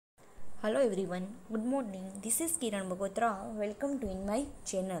Hello everyone, good morning. This is Kiran Bagotra. Welcome to in my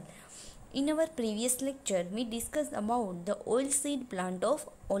channel. In our previous lecture, we discussed about the oil seed plant of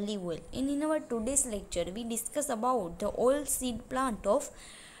olive oil. And in our today's lecture, we discuss about the oil seed plant of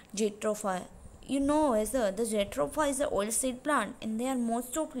jatropha. You know, the jatropha is an oil seed plant, and they are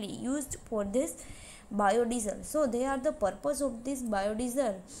mostly used for this biodiesel. So they are the purpose of this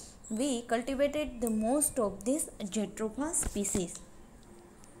biodiesel. We cultivated the most of this jatropha species.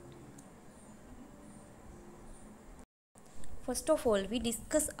 First of all, we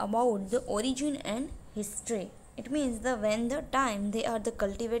discuss about the origin and history. It means when the time they are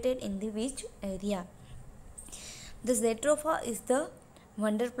cultivated in the which area. The jatropha is the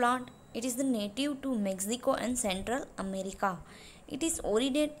wonder plant. It is the native to Mexico and Central America. It is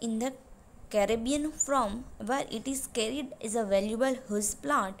originated in the Caribbean from where it is carried as a valuable huge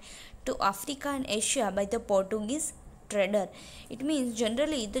plant to Africa and Asia by the Portuguese trader. It means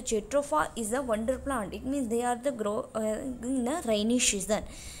generally the jatropha is a wonder plant. It means they are the grow in the rainy season,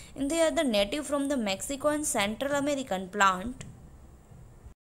 and they are the native from the Mexico and Central American plant.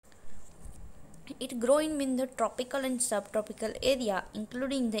 It grow in the tropical and subtropical area,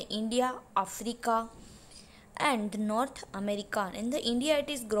 including the India, Africa, and North America. In the India, it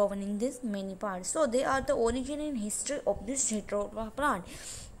is grown in this many parts. So they are the origin and history of this jatropha plant.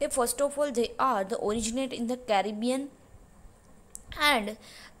 First of all, they are the originate in the Caribbean, and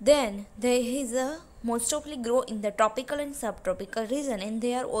then there is a mostly grow in the tropical and subtropical region, and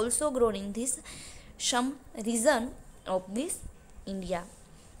they are also grown in this some region of this India.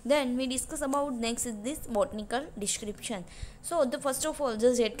 Then we discuss about next is this botanical description. So the first of all, the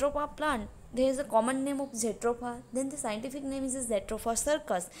jatropha plant, there is a common name of jatropha, then the scientific name is jatropha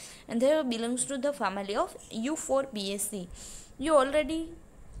circus, and there belongs to the family of B.sc. You already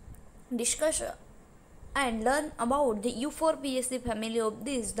discussed and learn about the B.sc family of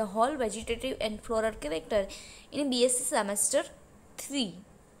this, the whole vegetative and floral character in B.sc semester 3.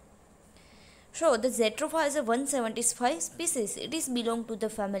 So the jatropha is a 175 species. It is belong to the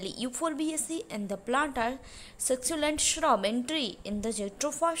family B.sc, and the plant are succulent shrub and tree. In the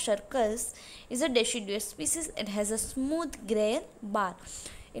jatropha circus is a deciduous species. It has a smooth grey bark.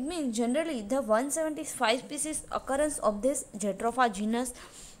 It means generally the 175 species occurrence of this jatropha genus,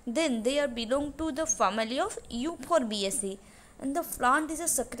 then they are belong to the family of B.sc, and the plant is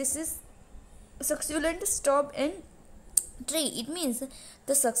a succulent shrub and tree. It means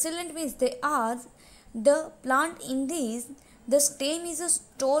the succulent means they are the plant in this, the stem is a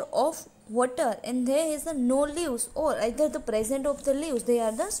store of water, and there is a no leaves, or either the present of the leaves, they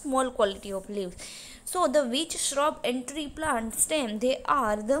are the small quality of leaves. So the which shrub and tree plant stem, they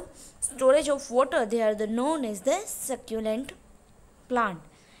are the storage of water, they are the known as the succulent plant.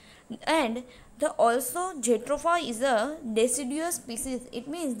 And the also jatropha is a deciduous species. It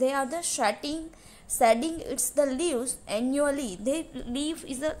means they are the shedding its the leaves annually. They leaf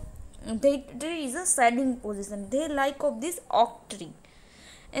is a tree is a shedding position. They like of this oak tree,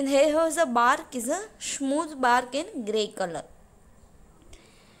 and here has a bark is a smooth bark in grey color.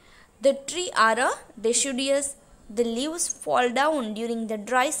 The tree are a deciduous. The leaves fall down during the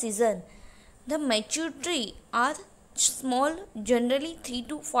dry season. The mature tree are small, generally 3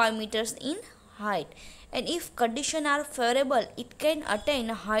 to 5 meters in height, and if conditions are favorable, it can attain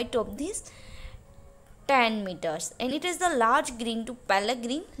a height of this 10 meters, and it is the large green to pale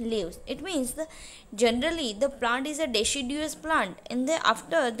green leaves. It means generally the plant is a deciduous plant, and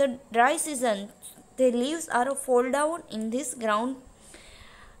after the dry season the leaves are fall down in this ground,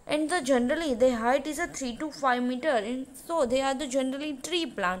 and generally the height is a 3 to 5 meter, and so they are the generally tree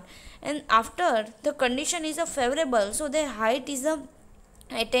plant, and after the condition is a favorable, so their height is a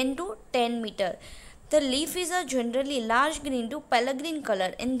 10 to 10 meter. The leaf is a generally large green to pale green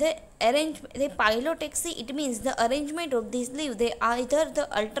color, and the pilotaxy, it means the arrangement of these leaves, they are either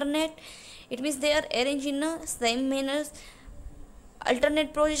the alternate, it means they are arranged in a same manner,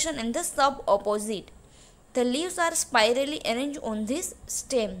 alternate position, and the sub opposite. The leaves are spirally arranged on this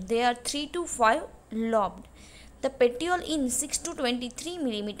stem. They are 3 to 5 lobed. The petiole in 6 to 23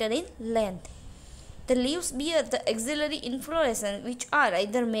 mm in length. The leaves bear the axillary inflorescence, which are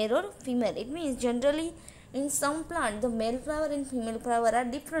either male or female. It means generally in some plant the male flower and female flower are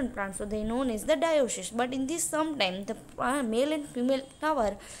different plants, so they are known as the dioecious. But in this sometimes the male and female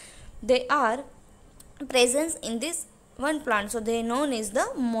flower, they are present in this one plant, so they are known as the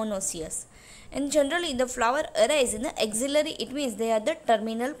monoecious. And generally the flower arise in the axillary, it means they are the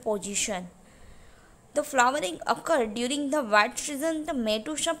terminal position. The flowering occur during the wet season, the May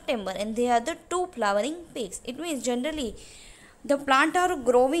to September, and they are the two flowering peaks. It means generally the plant are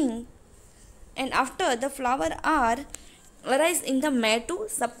growing, and after the flower are arise in the May to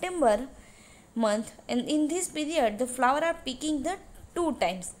September month, and in this period the flower are peaking the two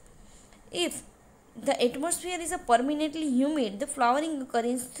times. If the atmosphere is a permanently humid, the flowering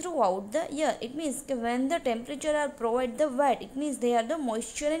occurs throughout the year. It means when the temperature are provide the wet, it means they are the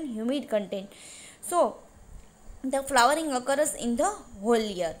moisture and humid content. So the flowering occurs in the whole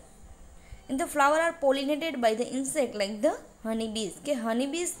year. And the flower are pollinated by the insect like the honeybees. Okay,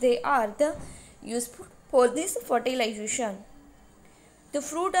 honeybees, they are the useful for this fertilization. The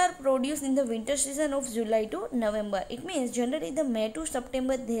fruit are produced in the winter season of July to November. It means generally the May to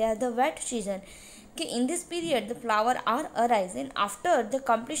September they are the wet season. Okay, in this period the flower are arise, and after the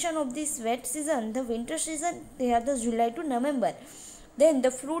completion of this wet season, the winter season, they are the July to November. Then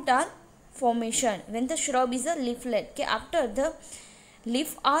the fruit are formation when the shrub is a leaflet. Okay, after the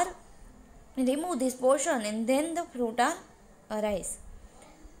leaf are remove this portion, and then the fruit are arise.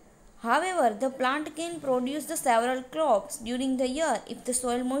 However, the plant can produce the several crops during the year if the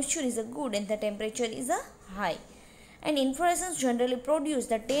soil moisture is good and the temperature is high. And inflorescence generally produce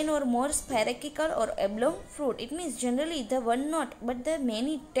the 10 or more spherical or oblong fruit. It means generally the one not, but the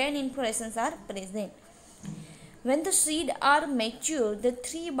many 10 inflorescences are present. When the seed are mature, the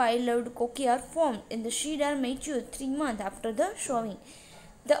 3 bilobed cocky are formed, and the seed are mature 3 months after the sowing.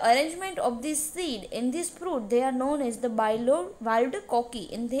 The arrangement of this seed in this fruit, they are known as the bilobed cocky,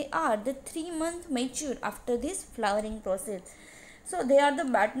 and they are the 3 months mature after this flowering process. So they are the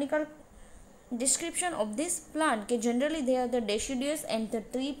botanical description of this plant. Okay, generally they are the deciduous and the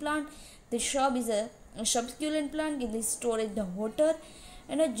tree plant. The shrub is a subsculent plant. It is stored the water,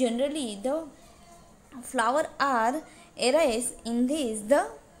 and generally the flower are arise in this the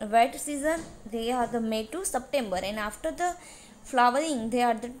wet season. They are the May to September, and after the flowering they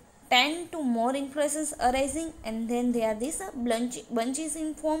are the 10 to more inflorescences arising, and then they are these bunches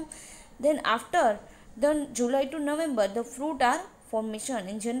in form. Then after the July to November the fruit are formation,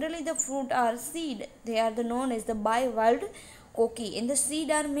 and generally the fruit are seed. They are the known as the bilobed cocky, and the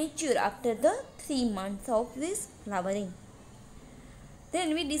seed are mature after the 3 months of this flowering.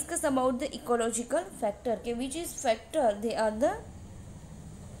 Then we discuss about the ecological factor. Okay, which is factor they are the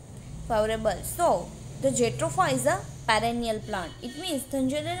favorable. So the jatropha is a perennial plant. It means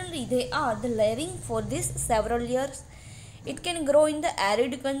generally they are the layering for this several years. It can grow in the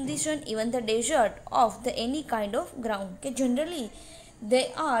arid condition, even the desert of the any kind of ground. Okay, generally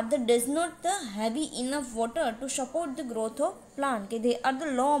they are the does not the heavy enough water to support the growth of plant. Okay, they are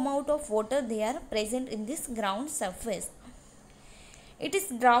the low amount of water they are present in this ground surface. It is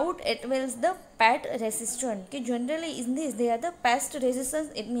drought as well as the pest resistant. Okay, generally in this they are the pest resistance.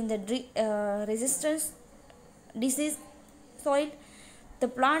 It means the resistance disease soil. The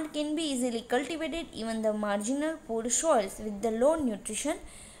plant can be easily cultivated even the marginal poor soils with the low nutrition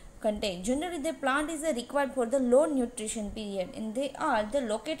content. Generally the plant is required for the low nutrition period, and they are the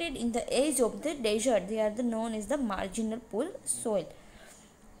located in the edge of the desert. They are the known as the marginal poor soil.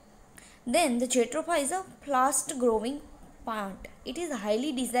 Then the jatropha is a fast growing plant. It is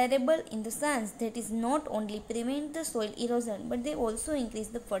highly desirable in the sense that it not only prevent the soil erosion, but they also increase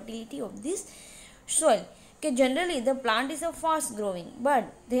the fertility of this soil. Okay, generally the plant is a fast growing,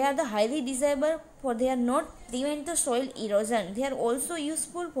 but they are the highly desirable for they are not prevent the soil erosion. They are also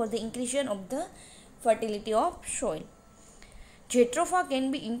useful for the increase of the fertility of soil. Jatropha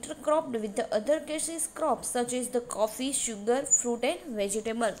can be intercropped with the other cases crops such as the coffee, sugar, fruit and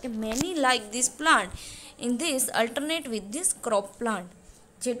vegetable. Okay, many like this plant in this alternate with this crop plant.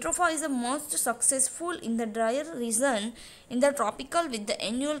 Jatropha is the most successful in the drier region. In the tropical with the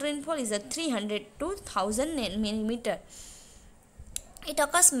annual rainfall is a 300 to 1000 mm. It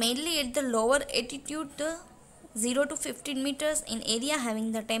occurs mainly at the lower altitude 0 to 15 meters in area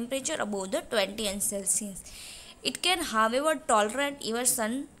having the temperature above the 20 Celsius. It can however tolerate even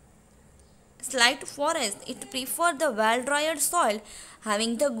sun slight forest. It prefers the well dried soil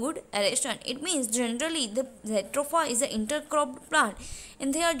having the good aeration. It means generally the jatropha is an intercropped plant,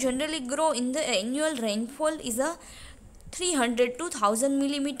 and they are generally grow in the annual rainfall is a 300 to 1000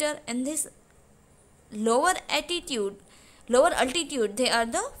 millimeter, and this lower altitude they are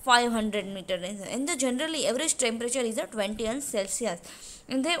the 500 meter, and the generally average temperature is a 20 Celsius,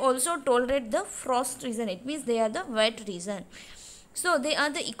 and they also tolerate the frost region. It means they are the wet region. So they are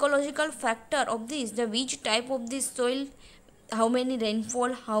the ecological factor of this, the which type of this soil, how many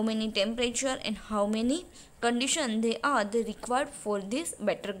rainfall, how many temperature and how many condition they are the required for this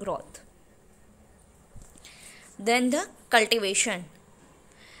better growth. Then the cultivation.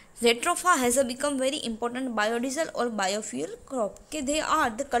 Jatropha has become very important biodiesel or biofuel crop. Okay, they are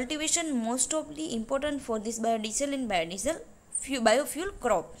the cultivation most of the important for this biodiesel and biofuel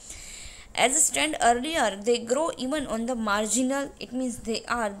crop. As stand earlier, they grow even on the marginal, it means they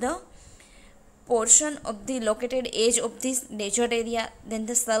are the portion of the located edge of this desert area. Then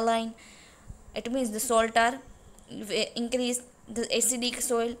the saline, it means the salt are increased, the acidic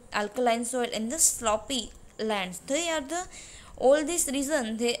soil, alkaline soil, and the sloppy lands. They are the all these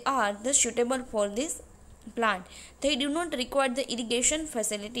reasons they are the suitable for this plant. They do not require the irrigation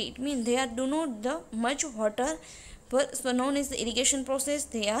facility, it means they are do not the much water, but so known as the irrigation process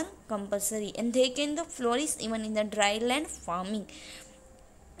they are compulsory, and they can the flourish even in the dry land farming.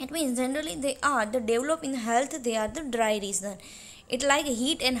 It means generally they are the develop in health, they are the dry region, it like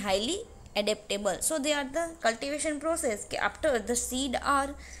heat and highly adaptable. So they are the cultivation process after the seed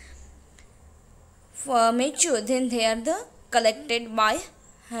are mature, then they are the collected by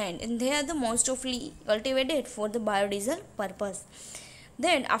hand, and they are the most often cultivated for the biodiesel purpose.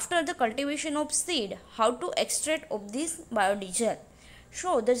 Then after the cultivation of seed, how to extract of this biodiesel?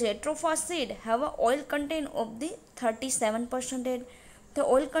 So the jatropha seed have a oil content of the 37%. The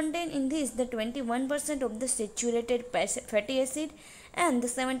oil content in this the 21% of the saturated fatty acid and the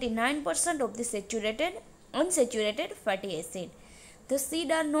 79% of the saturated unsaturated fatty acid. The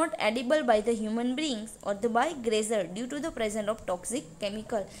seed are not edible by the human beings or the by grazer due to the presence of toxic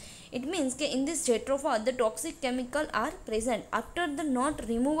chemical. It means that in this jatropha the toxic chemical are present. After the not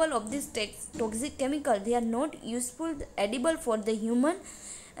removal of this toxic chemical, they are not useful edible for the human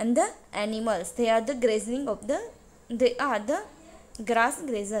and the animals. They are the grazing of the grass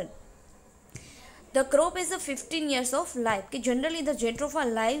grazer. The crop is a 15 years of life. Generally the jatropha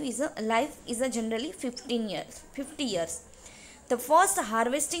life is a generally 15 years, 50 years. The first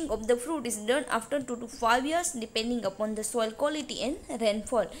harvesting of the fruit is done after 2 to 5 years depending upon the soil quality and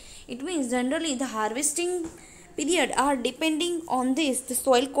rainfall. It means generally the harvesting period are depending on this the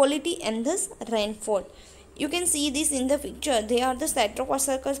soil quality and this rainfall. You can see this in the picture. They are the jatropha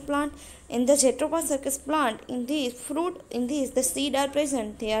circus plant. In the jatropha circus plant, in this fruit, in this the seed are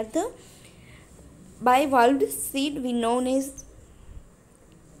present. They are the bivalved seed we known as.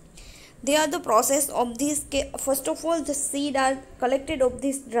 They are the process of this. First of all, the seed are collected of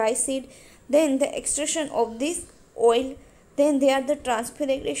this dry seed, then the extraction of this oil, then they are the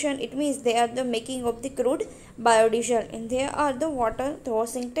transpiration, it means they are the making of the crude biodiesel, and they are the water, the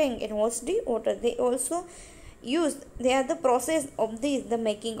washing tank and wash the water. They also use, they are the process of this the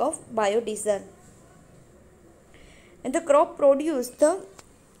making of biodiesel. And the crop produced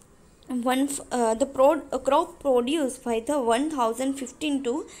crop produced by the 1015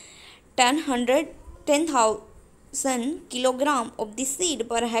 to 10,000 kilogram of the seed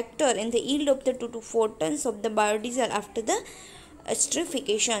per hectare, and the yield of the 2 to 4 tons of the biodiesel after the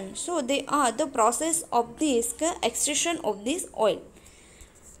esterification. So they are the process of this extraction of this oil.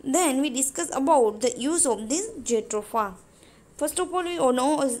 Then we discuss about the use of this jatropha. First of all, we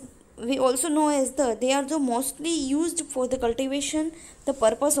also know as they are the mostly used for the cultivation, the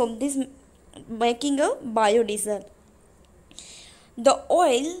purpose of this making a biodiesel. The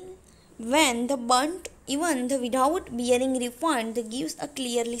oil, when the burnt even the without being refined, that gives a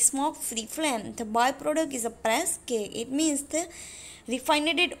clearly smoke free flame. The byproduct is a press cake. It means the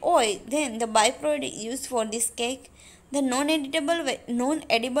refined oil, then the byproduct is used for this cake. The non-edible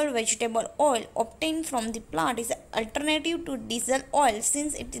vegetable oil obtained from the plant is an alternative to diesel oil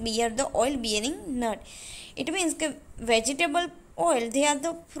since it bears the oil bearing nut. It means that vegetable oil, they are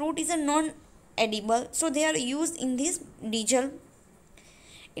the fruit is a non-edible, so they are used in this diesel.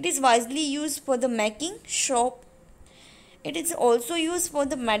 It is widely used for the making soap. It is also used for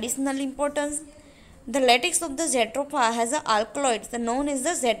the medicinal importance. The latex of the jatropha has an alkaloid known as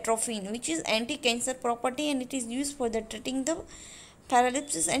the jatrophine, which is anti-cancer property, and it is used for the treating the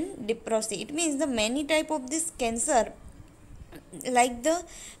paralysis and leprosy. It means the many type of this cancer like the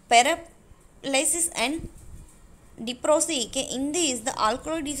paralysis and leprosy. In this the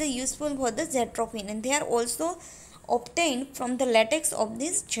alkaloid is useful for the jatrophine, and they are also obtained from the latex of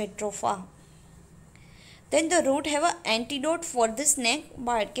this jatropha. Then the root have an antidote for the snake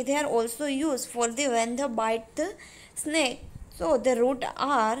bite. They are also used for the when they bite the snake. So the root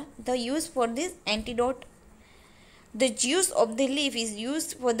are the use for this antidote. The juice of the leaf is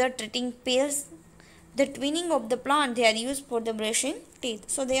used for the treating pears. The twining of the plant, they are used for the brushing teeth.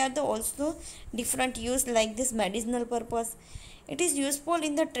 So they are the also different use like this medicinal purpose. It is useful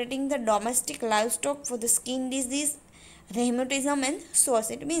in the treating the domestic livestock for the skin disease, rheumatism and sores.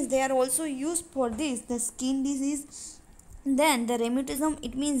 It means they are also used for this the skin disease. Then the rheumatism,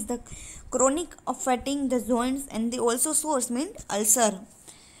 it means the chronic affecting the joints, and they also sores mean ulcer.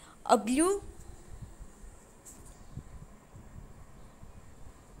 A blue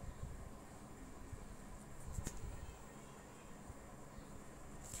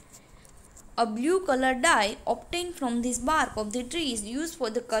A blue color dye obtained from this bark of the tree is used for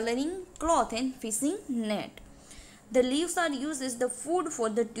the coloring cloth and fishing net. The leaves are used as the food for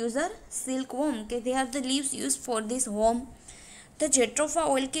the tuzer silkworm. Okay, they are the leaves used for this worm. The jatropha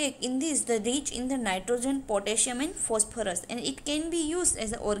oil cake in this the rich in the nitrogen, potassium and phosphorus, and it can be used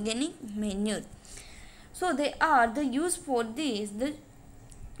as an organic manure. So they are the use for this the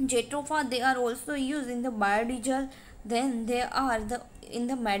jatropha. They are also used in the biodiesel. Then they are the in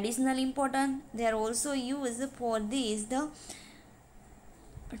the medicinal important. They are also used for this the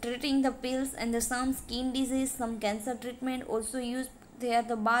treating the pills and the some skin disease, some cancer treatment also used. They are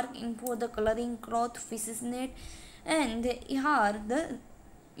the bark in for the coloring cloth, fishes net, and they are the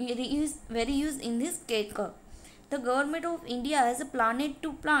very used in this cake. The government of India has planned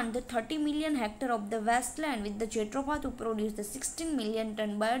to plant the 30 million hectare of the wasteland with the jatropha to produce the 16 million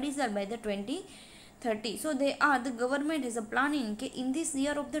ton biodiesel by the 2030. So they are the government is planning in this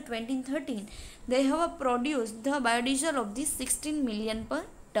year of the 2013 they have produced the biodiesel of this 16 million per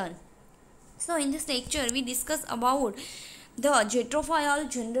ton. So in this lecture we discuss about the jatropha.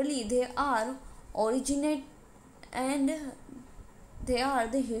 Generally they are originate and they are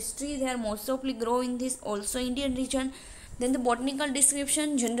the history. They are mostly grow in this also Indian region. Then the botanical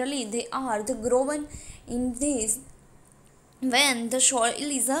description, generally they are the grown in this when the soil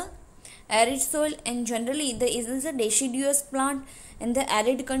is a arid soil, and generally there is a deciduous plant and the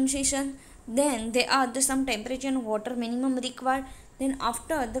arid condition. Then they are the some temperature and water minimum required. Then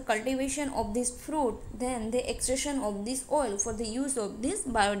after the cultivation of this fruit, then the extraction of this oil for the use of this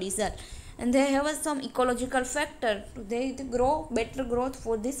biodiesel, and they have some ecological factor. They grow better growth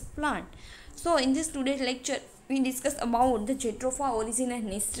for this plant. So in this today's lecture we discuss about the jatropha origin and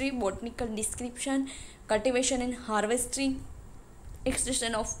history, botanical description, cultivation and harvesting,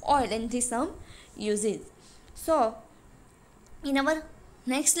 extraction of oil, and the some uses. So in our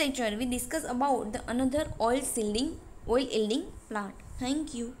next lecture we discuss about the another oil yielding plant.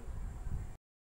 Thank you.